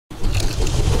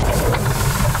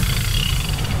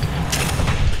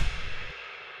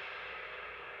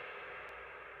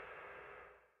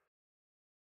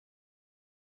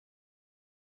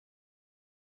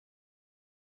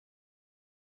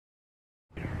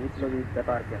বিপ্লবী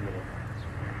বেতার কেন্দ্র।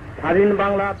 স্বাধীন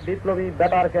বাংলা বিপ্লবী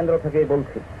বেতার কেন্দ্র থেকে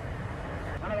বলছি,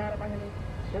 হানাদার বাহিনী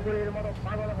কুকুরের মতো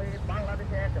পাগল হয়ে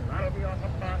বাংলাদেশে এক নারকীয়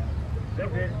হত্যা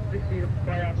যজ্ঞের সৃষ্টির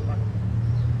প্রয়াস করে।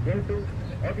 কিন্তু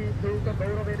অতি দ্রুত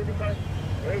গৌরবের বিষয়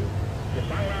এই যে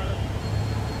বাংলার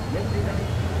মুক্তিগামী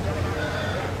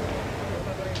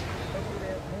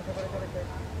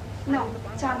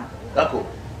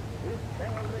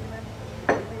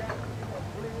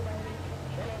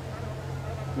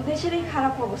দেশের এই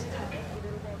খারাপ অবস্থা,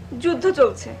 যুদ্ধ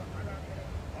চলছে,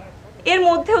 এর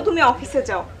মধ্যেও তুমি অফিসে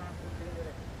যাও।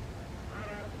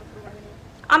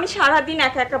 আমি সারাদিন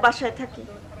একা একা বাসায় থাকি,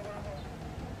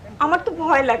 আমার তো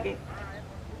ভয় লাগে।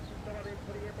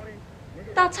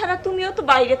 তাছাড়া তুমিও তো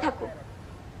বাইরে থাকো,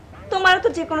 তোমারও তো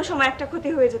যে কোনো সময় একটা ক্ষতি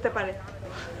হয়ে যেতে পারে।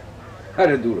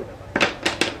 আরে দূর,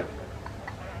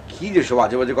 কি যে সব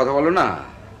আজে বাজে কথা বলো না,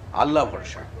 আল্লাহ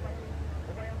ভরসা।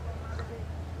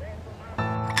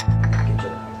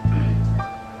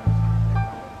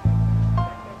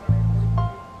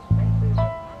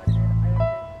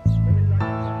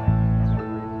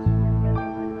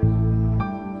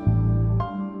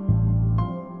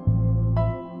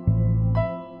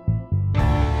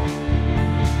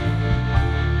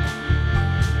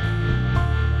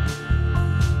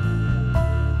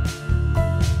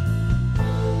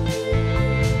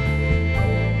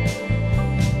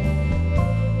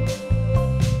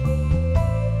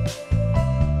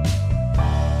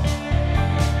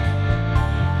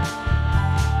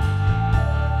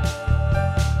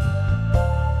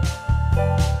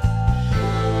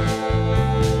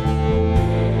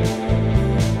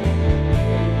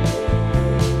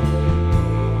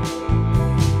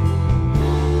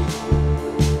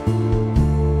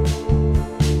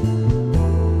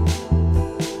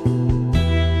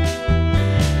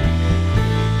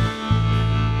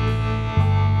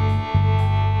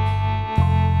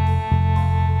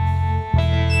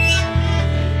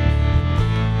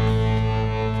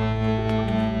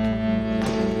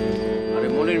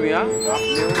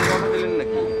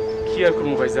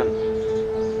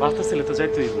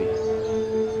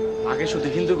 আগে শুধু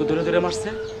হিন্দুকে ধরে ধরে মারছে,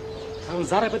 এখন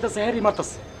যারা পেতেছে হ্যারি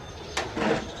মারতেছে।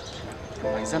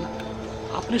 ভাইজান,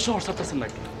 আপনি শহর ছাড়তেছেন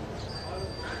নাকি?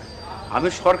 আমি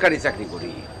সরকারি চাকরি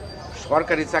করি,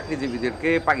 সরকারি চাকরিজীবীদেরকে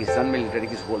পাকিস্তান মিলিটারি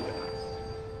কিছু বলবে না।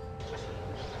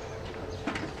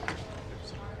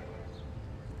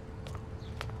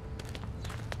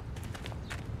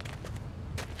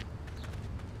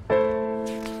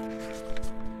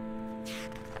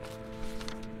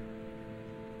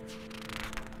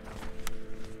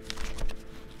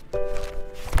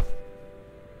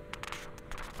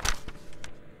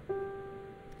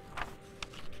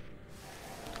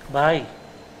 ভাই,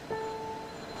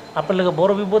 আপনার লাগে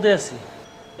বড় বিপদে আছি।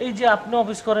 এই যে আপনি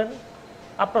অফিস করেন,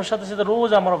 আপনার সাথে সাথে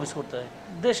রোজ আমার অফিস করতে হয়।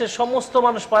 দেশের সমস্ত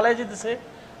মানুষ পালাই যেতেছে,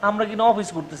 আমরা কিনা অফিস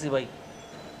করতেছি ভাই।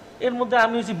 এর মধ্যে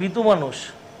আমি হচ্ছি ভীতু মানুষ,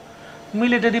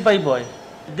 মিলিটারি পাই বয়।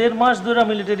 1.5 মাস ধরে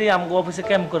মিলিটারি আমাকে অফিসে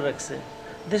ক্যাম্প করে রাখছে।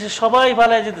 দেশের সবাই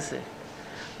পালাই যেতেছে,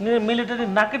 মিলিটারি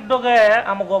নাকের ডগায়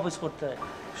আমাকে অফিস করতে হয়।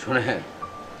 শোনেন,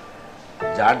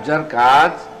 যার যার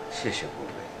কাজ শেষে করবে,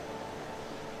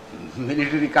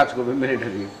 মিলিটারি কাজ করবে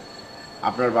মিলিটারি।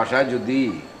 আপনার বাসায় যদি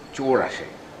চোর আসে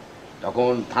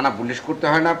তখন থানা পুলিশ করতে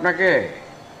হয় না আপনাকে?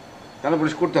 থানা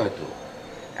পুলিশ করতে হয়তো।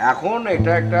 এখন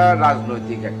এটা একটা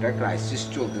রাজনৈতিক একটা ক্রাইসিস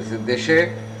চলতেছে দেশে,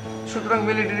 সুতরাং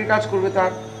মিলিটারি কাজ করবে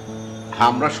তার।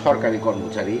 আমরা সরকারি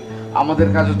কর্মচারী, আমাদের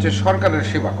কাজ হচ্ছে সরকারের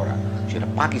সেবা করা। সেটা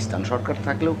পাকিস্তান সরকার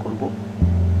থাকলেও করব,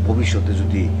 ভবিষ্যতে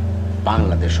যদি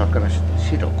বাংলাদেশ সরকার আসে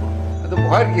সেটাও করবো। এত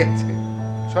ভয়ের কি আছে?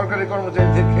 সরকারি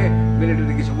কর্মচারীদেরকে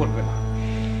মিলিটারি কিছু বলবে না।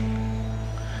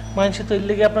 মানুষে তো এর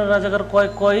লেগে আপনার রাজাকার কয়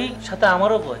কয়, সাথে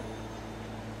আমারও কয়।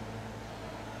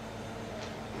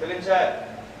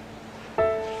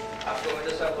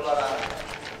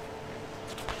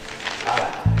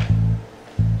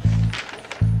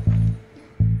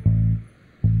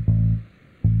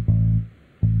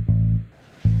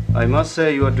 I must say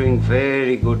you are doing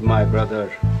very good, my brother.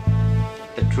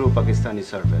 A true Pakistani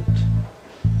servant.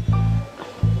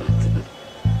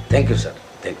 Thank you, sir.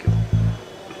 Thank you.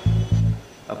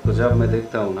 आपको जब मैं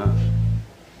देखता हूँ ना,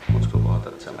 मुझको बहुत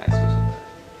अच्छा महसूस होता है।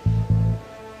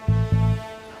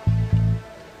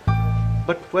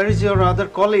 But where is your other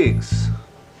colleagues?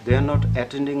 They are not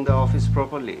attending the office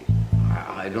properly.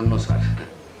 I don't know, sir.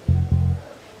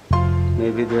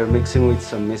 Maybe they are mixing with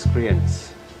some miscreants.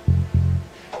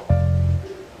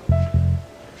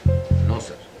 No,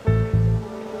 sir.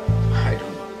 I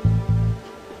don't know.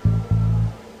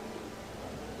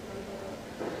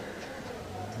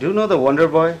 Do you know the Wonder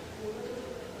Boy?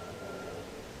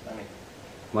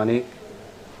 Manik.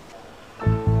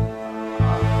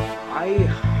 I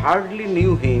hardly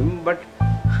knew him, but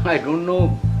I don't know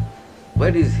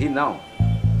where is he now.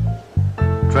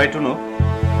 Try to know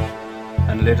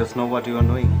and let us know what you are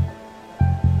knowing.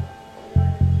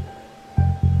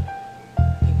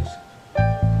 Thank you, sir.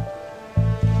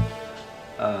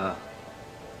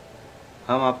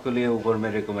 हम आपके लिए Uber में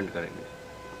recommend करेंगे.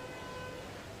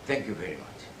 Thank you very much.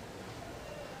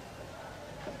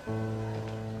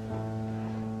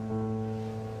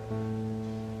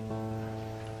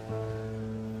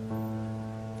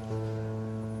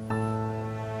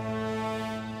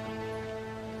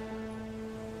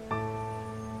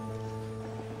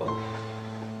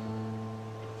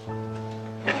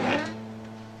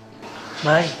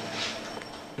 ভাই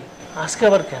আজকে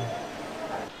আবার কেন?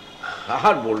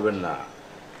 আর বলবেন না,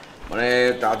 মানে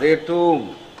তাদের তো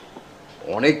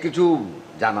অনেক কিছু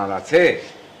জানার আছে।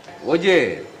 ওই যে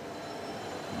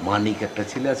মানিক একটা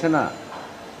ছেলে আছে না,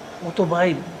 ও তো ভাই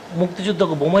মুক্তিযুদ্ধ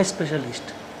বোমা স্পেশালিস্ট।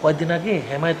 কয়েকদিন আগে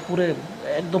হেমায়তপুরে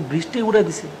একদম বৃষ্টি উড়ে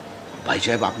দিছে। ভাই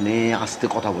সাহেব আপনি আস্তে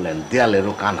কথা বলেন,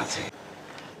 দেয়ালেরও কান আছে।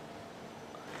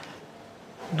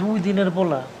 2 দিনের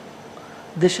বলা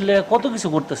দেশে লেগে কত কিছু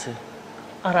করতেছে,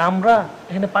 আর আমরা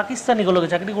এখানে পাকিস্তানি গুলোকে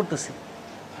চাকরি করতেছি।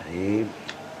 আরে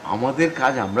আমাদের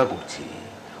কাজ আমরা করছি,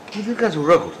 ওদের কাজ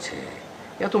ওরা করছে।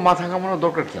 এত মাথা কামানোর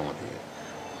দরকার কি আমাদের?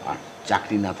 আর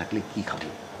চাকরি না থাকলে কি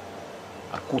খাবো,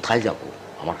 আর কোথায় যাব?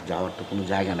 আমার যাওয়ার তো কোনো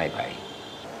জায়গা নাই ভাই।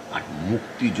 আর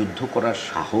মুক্তিযুদ্ধ করার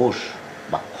সাহস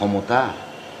বা ক্ষমতা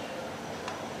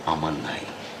আমার নাই।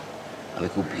 আমি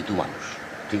খুব ভীতু মানুষ,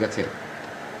 ঠিক আছে?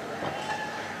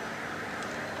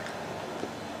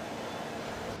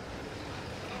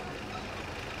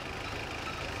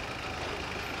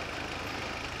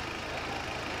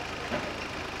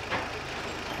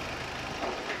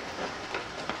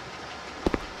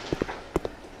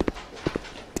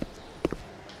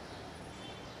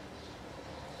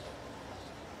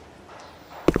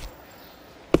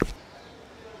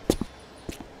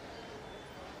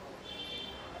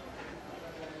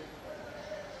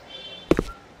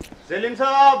 सेलिम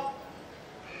साहब,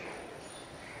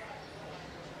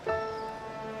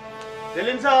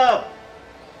 सेलिम साहब,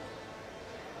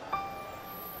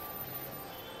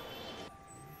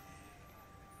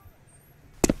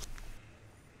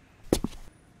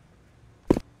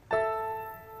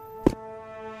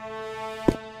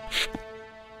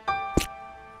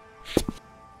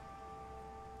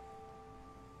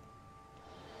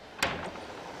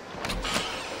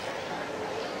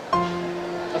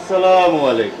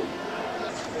 अस्सलामुअलैकुम।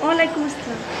 ওয়ালাইকুম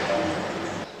আসসালাম।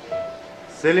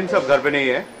 सेलिम साहब घर पे नहीं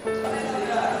है?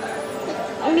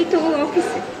 উনি তো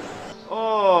অফিসে।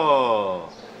 Oh,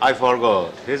 I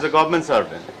forgot. He's a government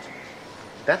servant.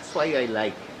 That's why I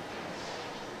like him.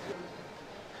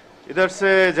 इधर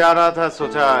से जा रहा था,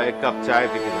 सोचा एक कप चाय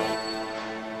पी के जाऊं।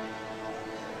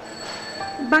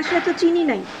 বাসায় তো চিনি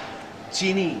নাই।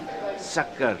 चीनी,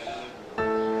 शक्कर।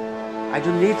 I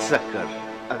don't need शक्कर.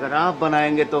 अगर आप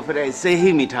बनाएंगे तो फिर ऐसे ही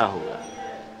मीठा होगा।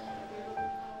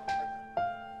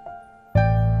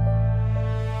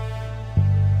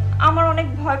 আমার অনেক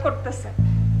ভয় করতেছে।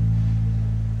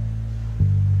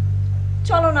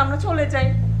 চলো না আমরা চলে যাই।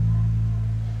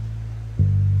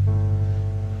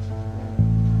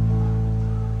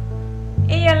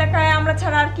 এই এলাকায় আমরা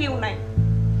ছাড়া আর কেউ নাই।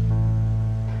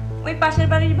 ওই পাশের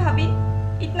বাড়ির ভাবি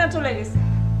ইতনা চলে গেছে।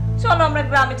 চলো আমরা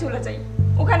গ্রামে চলে যাই,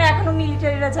 ওখানে এখনো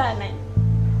মিলিটারিরা যায় নাই।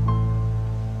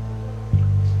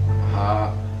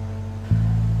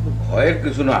 ভয়ের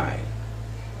কিছু নাই।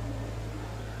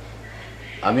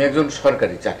 আমি একজন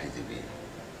সরকারি চাকরিজীবী।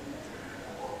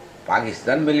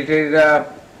 পাকিস্তান মিলিটারিরা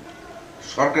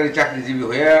সরকারি চাকরিজীবী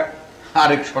হয়ে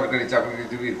আরেক সরকারি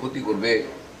চাকরিজীবীর ক্ষতি করবে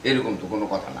এরকম তো কোনো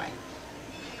কথা নাই।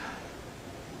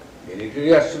 মিলিটারি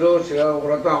আসছিল, সেটা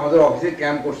ওরা তো আমাদের অফিসে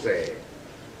ক্যাম্প করছে।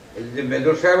 এই যে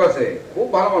মেজর সাহেব আছে, খুব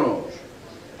ভালো মানুষ,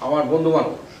 আমার বন্ধু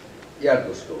মানুষ, ইয়ার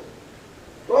দোস্ত।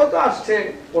 তো হয়তো আসছে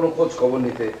কোনো খোঁজ খবর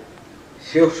নিতে।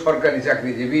 সেও সরকারি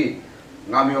চাকরিজীবী,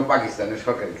 আমিও পাকিস্তানের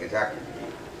সরকারি চাকরিজীবী।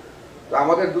 তো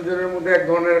আমাদের দুজনের মধ্যে এক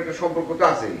ধরনের একটা সম্পর্ক তো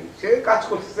আছেই। সে কাজ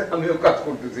করতেছে, আমিও কাজ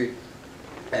করতেছি।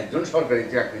 একজন সরকারি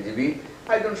চাকরিজীবী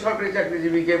একজন সরকারি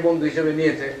চাকরিজীবীকে বন্ধু হিসেবে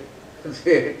নিয়েছে।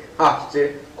 সে আসছে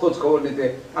খোঁজ খবর নিতে,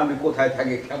 আমি কোথায়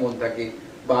থাকি, কেমন থাকি,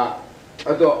 বা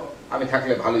হয়তো আমি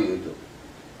থাকলে ভালোই হইতো,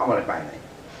 আমারে পায় নাই।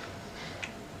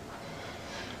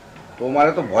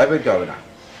 তোমারে তো ভয় পেতে হবে না,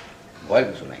 ভয়ের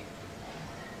কিছু নাই।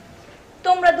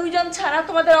 তোমরা দুইজন ছাড়া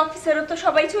তোমাদের অফিসেরও তো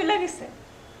সবাই চলে গেছে।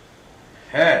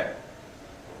 হ্যাঁ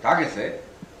তা গেছে,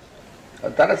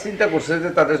 তারা চিন্তা করছে যে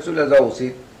তাদের চলে যাওয়া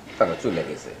উচিত, তারা চলে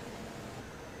গেছে।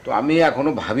 তো আমি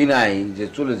এখনো ভাবি নাই যে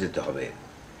চলে যেতে হবে।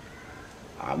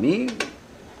 আমি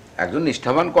একজন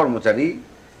নিষ্ঠাবান কর্মচারী,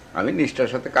 আমি নিষ্ঠার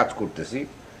সাথে কাজ করতেছি,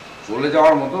 চলে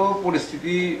যাওয়ার মতো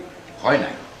পরিস্থিতি হয়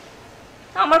নাই।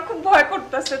 আমার খুব ভয়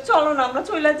করতেছে, চলো না আমরা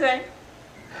চলে যাই।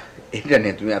 এটা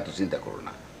নিয়ে তুমি এত চিন্তা করো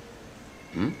না।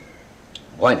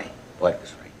 ভয় নাই, ভয়ের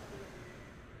কিছু নাই।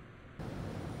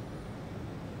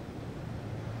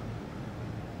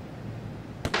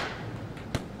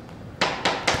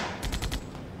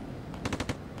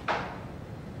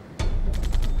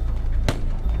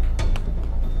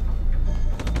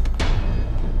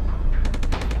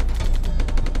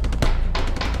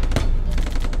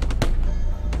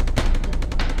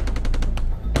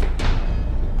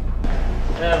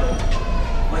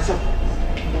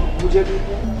 मुझे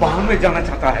बाहर में जाना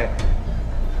चाहता है।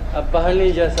 अब बाहर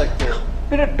नहीं जा सकते,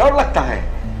 मेरा डर लगता है।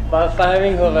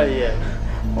 फायरिंग हो रही है।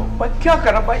 भाई क्या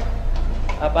करा भाई?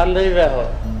 आप अंदर ही रहो।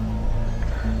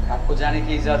 आपको जाने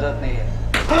की इजाजत नहीं है।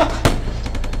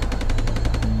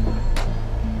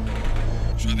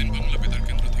 স্বাধীন বাংলা বেতার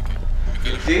কেন্দ্র থেকে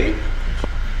दीप्ति,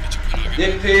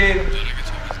 दीप्ति,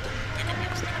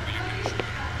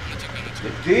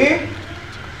 दीप्ति,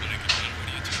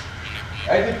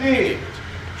 ए दीप्ति,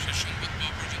 শেষ সংবাদ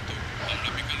পাওয়া পর্যন্ত আমরা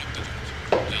বেকার লোকদের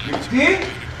दीप्ति,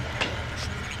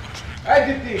 ए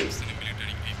दीप्ति।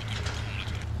 মিলিটারি এই পদক্ষেপ হামলা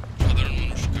চালায়। সাধারণ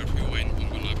মানুষ কারফিউ আইন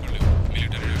ভঙ্গ না করলেও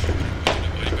মিলিটারিরা শহরের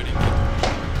প্রতিটা বাড়ি বাড়ি গিয়ে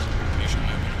এই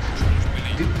সময় কোনো পুরুষ মানুষ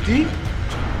পেলেই दीप्ति,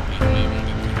 মা এবং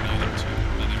বাচ্চারা নিয়ে যাচ্ছে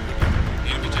তাদের বাড়ি,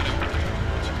 নির্বিচারে অত্যাচার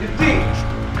করছে। दीप्ति।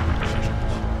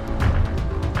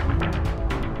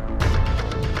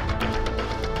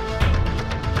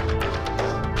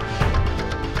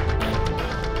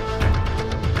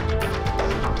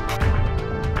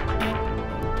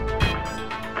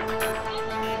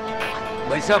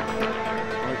 भाई साहब,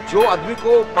 जो आदमी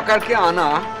को पकड़ के आना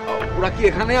पूरा की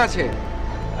एखाने आछे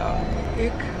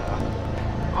एक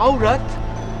औरत।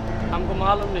 हमको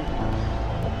मालूम नहीं।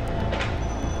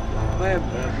 मैं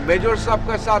मेजर साहब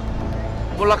के साथ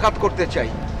मुलाकात करते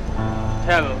चाहिए।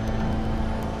 चलो।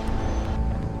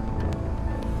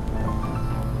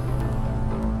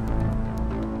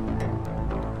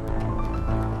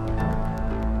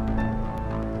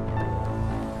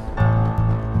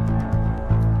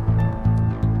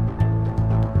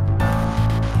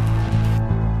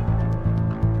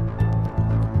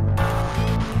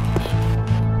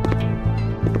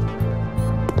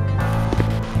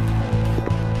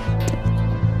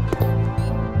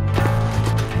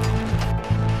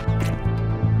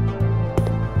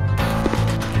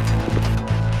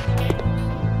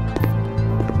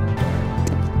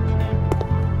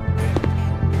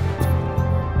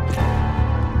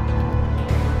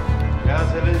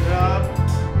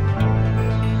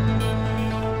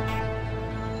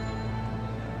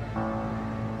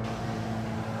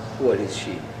 What is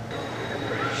she?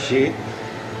 She?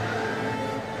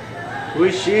 Who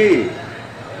is she?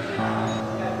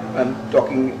 I'm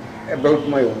talking about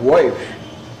my wife.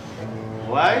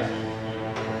 Wife?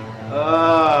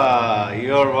 Ah,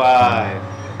 your wife.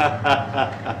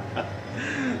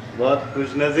 बहुत खुश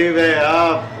नसीब है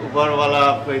आप, ऊपर वाला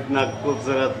आपको इतना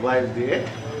खूबसूरत वाइफ दिए।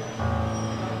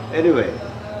 Anyway,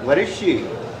 where is she?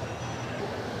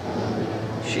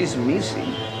 She's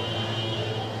missing.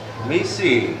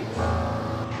 Missing?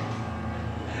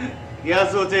 क्या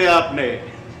सोचे आपने?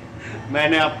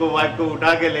 मैंने आपको वाइफ को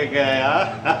उठा के लेके आया।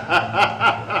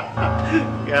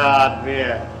 क्या आदमी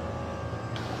है?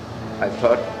 I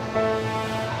thought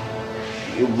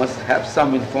you must have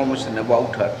some information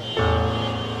about her.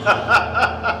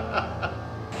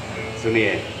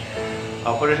 सुनिए,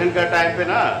 ऑपरेशन का टाइम पे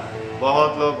ना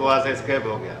बहुत लोग वहां से एस्केप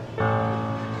हो गया।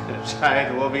 शायद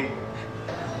वो भी।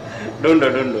 ढूंढो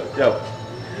ढूंढो, जाओ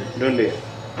ढूंढिए।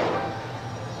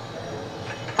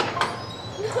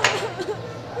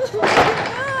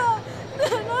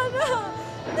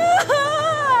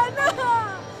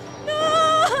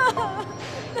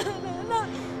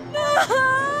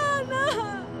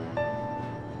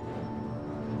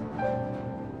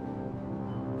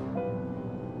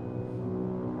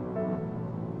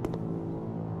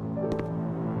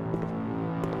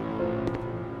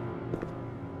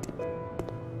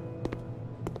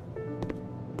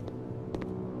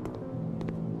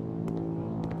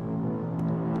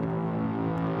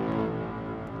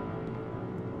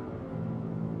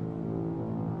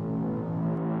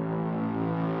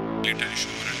 মিলিটারি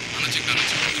শহরের আনাচে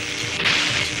কানাচে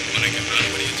অনেকে প্রাণ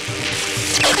হারিয়েছে।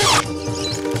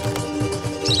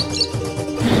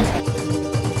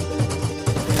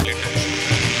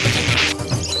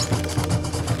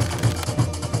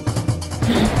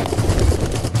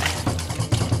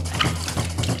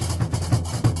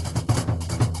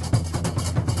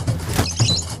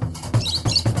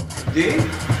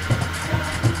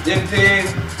 Dipti,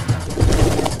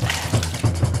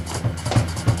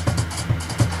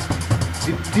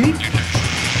 কি?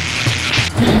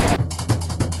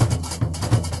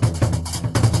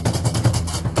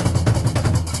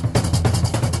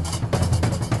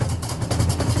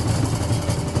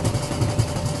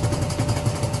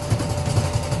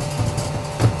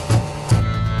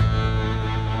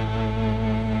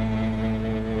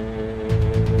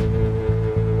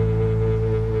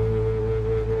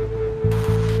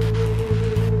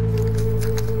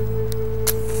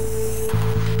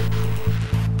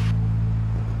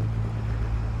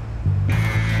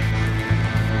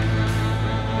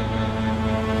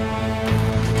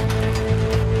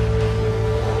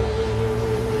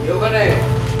 ওখানে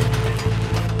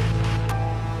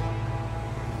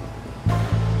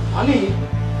আমি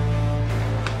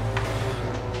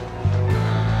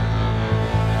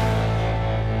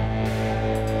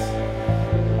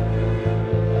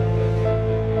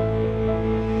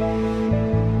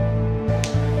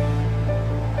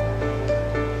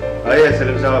आइए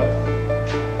सलीम साहब.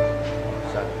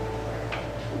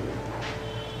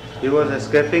 He was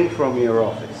escaping from your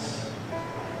office.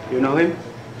 You know him?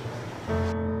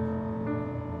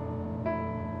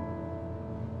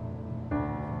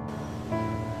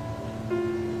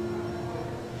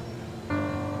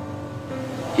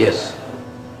 Yes.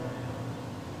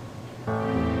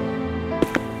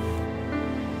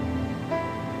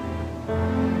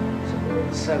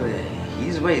 Sir, he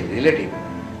is my relative,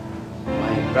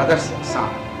 my brother's son.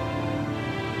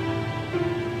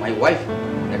 My wife,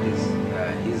 that is,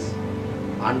 his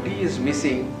auntie is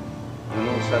missing, you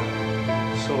know, sir.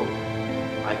 So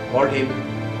I called him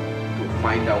to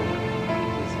find out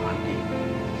his auntie,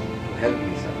 to help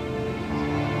me, sir.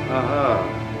 Aha.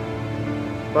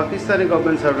 Pakistani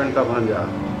government servant का भांजा.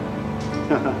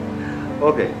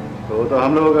 Okay, तो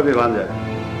हम लोगों का भी भांजा है.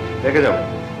 लेके जाओ,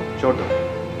 छोड़ दो.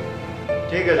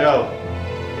 ठीक है, जाओ.